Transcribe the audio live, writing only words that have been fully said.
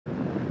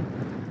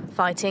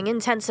Fighting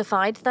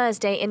intensified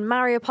Thursday in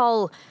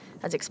Mariupol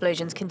as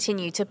explosions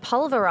continue to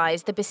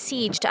pulverize the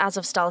besieged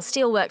Azovstal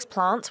steelworks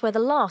plant where the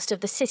last of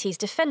the city's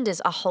defenders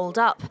are holed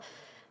up,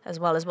 as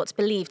well as what's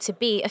believed to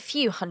be a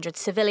few hundred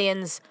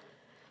civilians.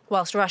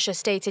 Whilst Russia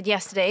stated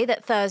yesterday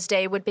that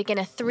Thursday would begin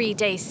a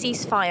 3-day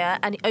ceasefire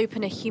and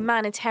open a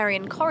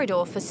humanitarian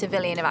corridor for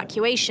civilian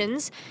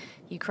evacuations,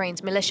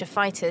 Ukraine's militia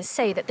fighters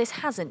say that this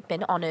hasn't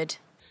been honoured.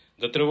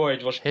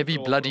 Heavy,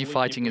 bloody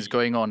fighting is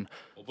going on.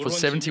 For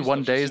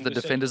 71 days, the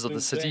defenders of the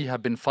city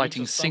have been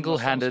fighting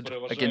single-handed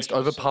against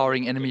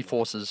overpowering enemy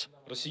forces.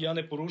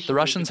 The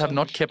Russians have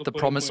not kept the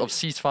promise of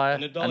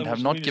ceasefire and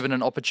have not given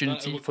an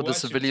opportunity for the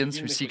civilians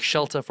who seek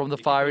shelter from the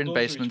fire-in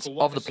basements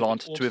of the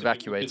plant to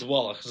evacuate.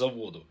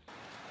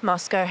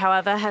 Moscow,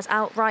 however, has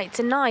outright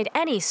denied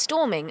any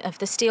storming of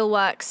the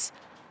steelworks.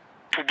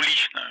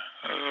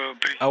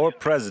 Our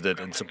president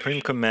and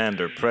supreme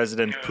commander,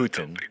 President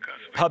Putin,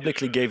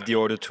 publicly gave the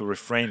order to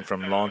refrain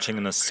from launching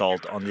an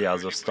assault on the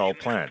Azovstal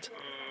plant.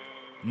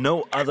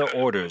 No other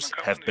orders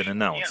have been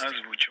announced.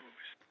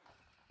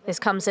 This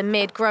comes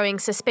amid growing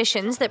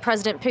suspicions that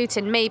President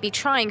Putin may be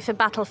trying for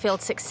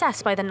battlefield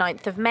success by the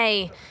 9th of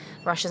May,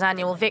 Russia's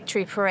annual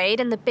victory parade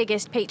and the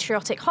biggest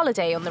patriotic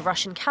holiday on the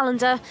Russian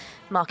calendar,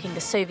 marking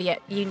the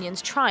Soviet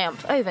Union's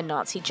triumph over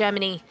Nazi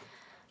Germany,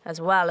 as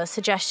well as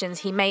suggestions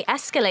he may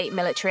escalate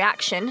military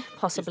action,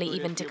 possibly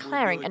even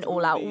declaring an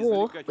all-out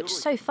war, which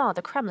so far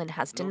the Kremlin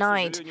has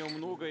denied.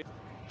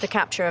 The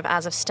capture of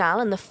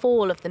Azovstal and the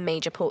fall of the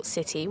major port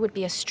city would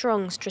be a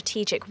strong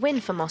strategic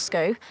win for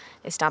Moscow,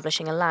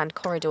 establishing a land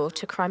corridor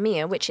to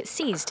Crimea, which it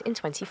seized in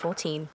 2014.